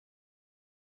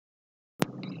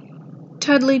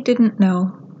Tudley Didn't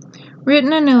Know.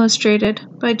 Written and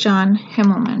illustrated by John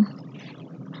Himmelman.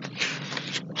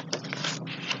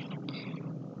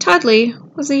 Tudley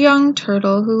was a young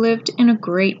turtle who lived in a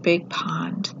great big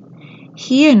pond.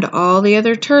 He and all the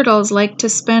other turtles liked to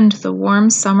spend the warm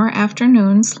summer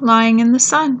afternoons lying in the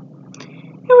sun.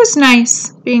 It was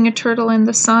nice being a turtle in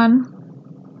the sun.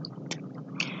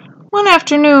 One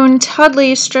afternoon,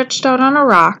 Tudley stretched out on a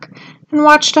rock and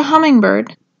watched a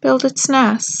hummingbird build its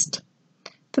nest.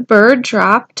 The bird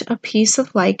dropped a piece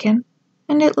of lichen,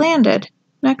 and it landed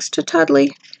next to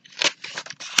Tudley.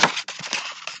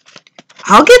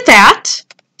 "I'll get that,"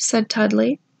 said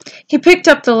Tudley. He picked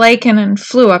up the lichen and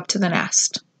flew up to the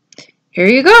nest. "Here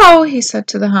you go," he said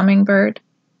to the hummingbird.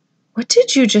 "What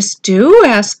did you just do?"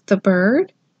 asked the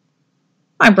bird.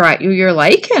 "I brought you your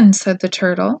lichen," said the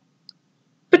turtle.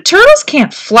 "But turtles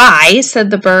can't fly,"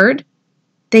 said the bird.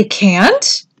 "They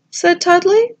can't?" said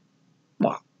Tudley.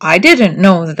 "Well, I didn't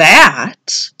know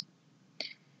that."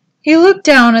 He looked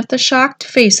down at the shocked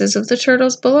faces of the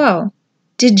turtles below.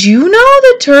 "Did you know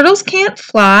that turtles can't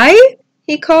fly?"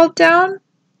 he called down.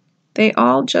 They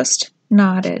all just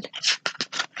nodded.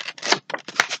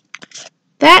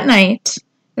 That night,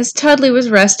 as Tudley was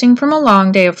resting from a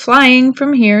long day of flying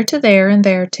from here to there and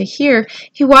there to here,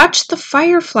 he watched the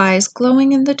fireflies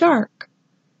glowing in the dark.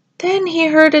 Then he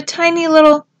heard a tiny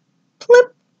little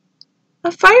plip.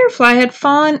 A firefly had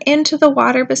fallen into the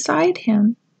water beside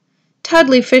him.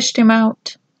 Tudley fished him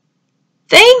out.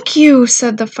 "Thank you,"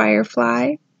 said the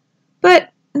firefly,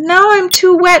 "but now I'm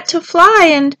too wet to fly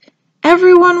and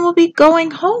everyone will be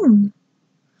going home."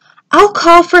 "I'll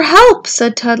call for help,"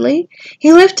 said Tudley.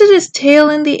 He lifted his tail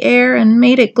in the air and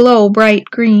made it glow bright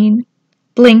green.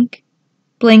 Blink,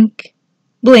 blink,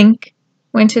 blink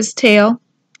went his tail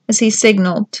as he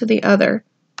signaled to the other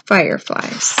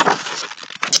fireflies.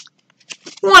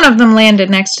 One of them landed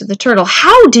next to the turtle.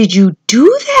 "How did you do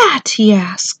that?" he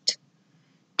asked.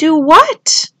 "Do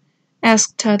what?"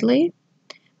 asked Tudley.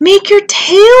 "Make your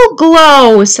tail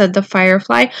glow," said the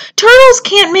firefly. "Turtles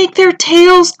can't make their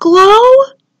tails glow."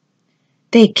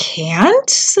 "They can't?"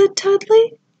 said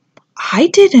Tudley. "I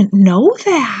didn't know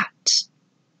that."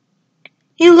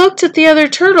 He looked at the other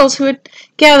turtles who had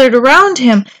gathered around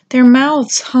him. Their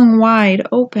mouths hung wide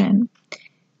open.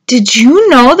 "Did you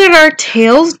know that our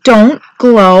tails don't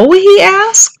glow?" he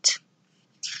asked.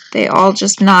 They all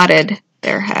just nodded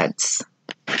their heads.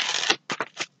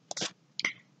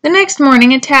 The next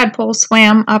morning, a tadpole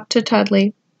swam up to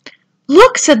Tudley.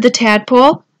 "Look," said the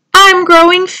tadpole, "I'm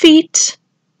growing feet."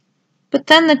 But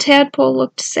then the tadpole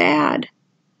looked sad.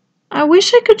 "I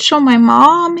wish I could show my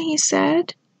mom," he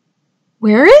said.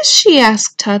 "Where is she?"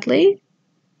 asked Tudley.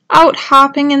 "Out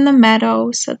hopping in the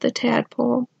meadow," said the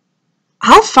tadpole.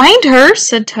 "I'll find her,"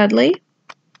 said Tudley.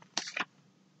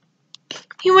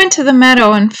 He went to the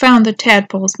meadow and found the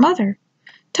tadpole's mother.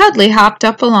 Tudley hopped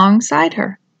up alongside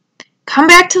her. "Come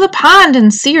back to the pond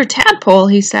and see your tadpole,"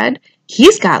 he said.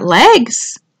 "He's got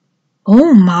legs."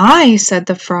 "Oh my," said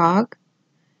the frog.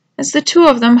 As the two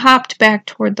of them hopped back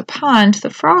toward the pond, the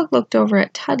frog looked over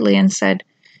at Tudley and said,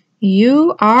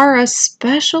 "You are a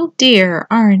special deer,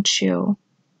 aren't you?"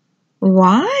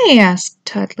 "Why?" asked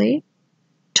Tudley.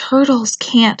 "Turtles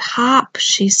can't hop,"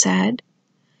 she said.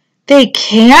 "They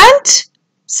can't?"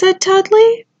 said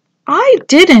Tudley. "I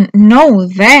didn't know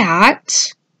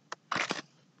that."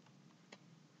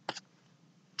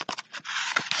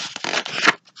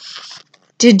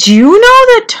 "Did you know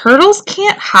that turtles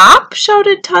can't hop?"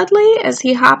 shouted Tudley as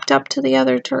he hopped up to the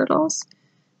other turtles.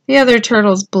 The other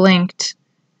turtles blinked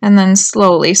and then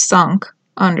slowly sunk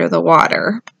under the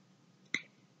water.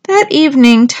 That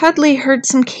evening, Tudley heard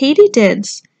some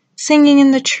katydids singing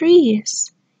in the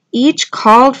trees. Each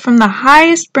called from the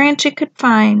highest branch it could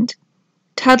find.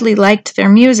 Tudley liked their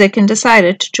music and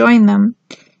decided to join them.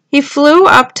 He flew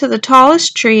up to the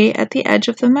tallest tree at the edge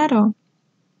of the meadow.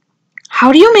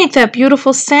 "How do you make that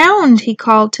beautiful sound?" he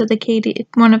called to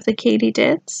one of the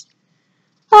katydids.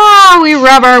 "Oh, we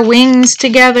rub our wings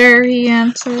together," he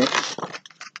answered.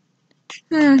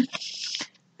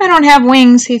 I don't have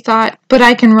wings," he thought, "but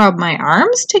I can rub my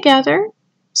arms together."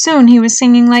 Soon he was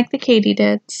singing like the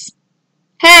katydids.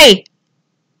 "Hey!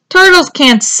 Turtles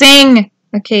can't sing!"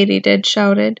 a katydid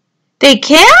shouted. "They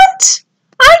can't?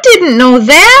 I didn't know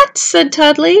that," said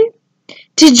Tudley.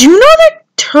 "Did you know that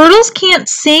turtles can't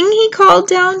sing?" he called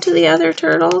down to the other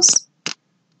turtles.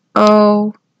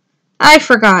 "Oh, I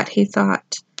forgot," he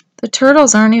thought. "The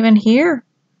turtles aren't even here.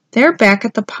 They're back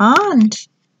at the pond."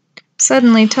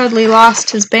 Suddenly Tudley lost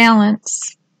his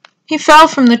balance. He fell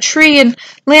from the tree and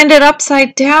landed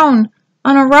upside down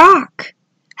on a rock.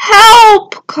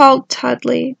 "Help!" called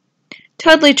Tudley.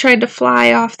 Tudley tried to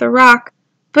fly off the rock,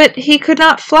 but he could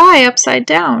not fly upside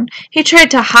down. He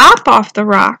tried to hop off the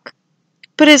rock,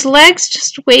 but his legs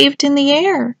just waved in the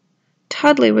air.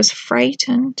 Tudley was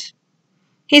frightened.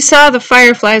 He saw the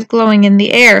fireflies glowing in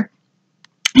the air.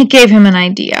 It gave him an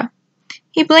idea.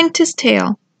 He blinked his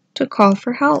tail to call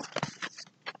for help.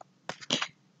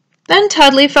 Then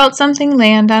Tudley felt something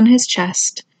land on his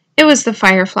chest. It was the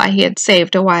firefly he had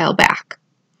saved a while back.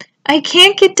 "I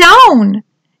can't get down.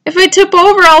 If I tip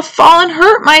over, I'll fall and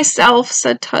hurt myself,"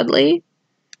 said Tudley.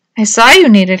 "I saw you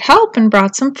needed help and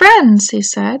brought some friends," he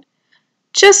said.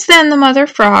 Just then the mother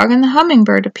frog and the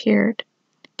hummingbird appeared.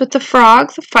 But the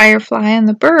frog, the firefly, and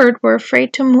the bird were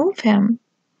afraid to move him.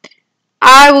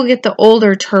 "I will get the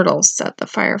older turtles," said the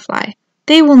firefly.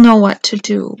 "They will know what to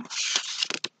do."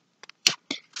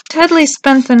 Tudley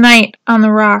spent the night on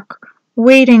the rock,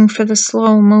 waiting for the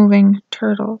slow-moving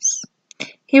turtles.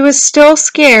 He was still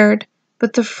scared,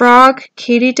 but the frog,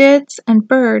 katydids, and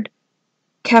bird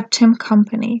kept him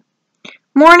company.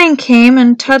 Morning came,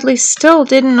 and Tudley still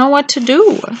didn't know what to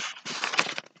do.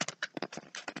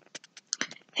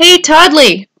 "Hey,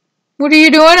 Tudley, what are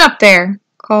you doing up there?"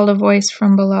 called a voice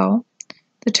from below.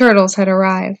 The turtles had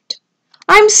arrived.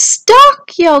 "I'm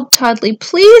stuck," yelled Tudley.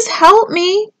 "Please help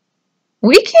me."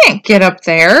 "We can't get up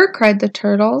there," cried the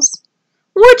turtles.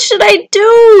 "What should I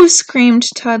do?" screamed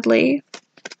Tudley.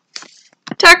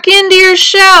 "Tuck into your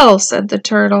shell," said the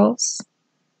turtles.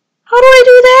 "How do I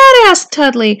do that?" asked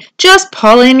Tudley. "Just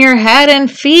pull in your head and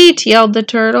feet," yelled the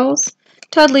turtles.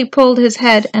 Tudley pulled his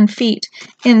head and feet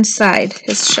inside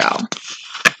his shell.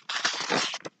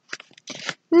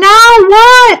 "Now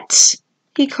what?"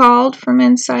 he called from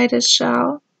inside his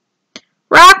shell.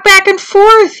 "Rock back and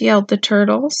forth," yelled the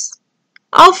turtles.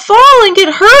 "I'll fall and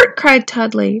get hurt," cried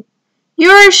Tudley.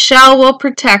 "Your shell will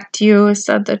protect you,"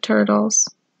 said the turtles.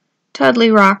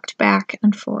 Tudley rocked back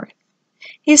and forth.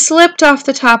 He slipped off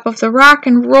the top of the rock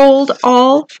and rolled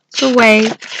all the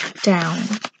way down.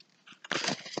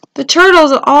 The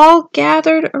turtles all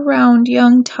gathered around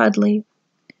young Tudley.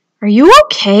 "Are you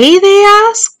okay?" they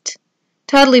asked.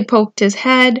 Tudley poked his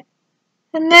head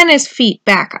and then his feet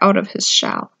back out of his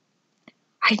shell.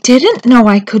 "I didn't know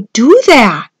I could do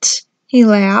that," he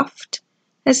laughed.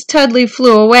 As Tudley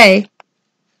flew away,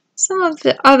 some of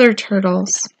the other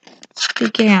turtles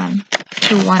began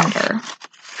to wonder.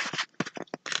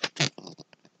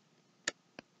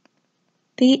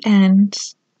 The end.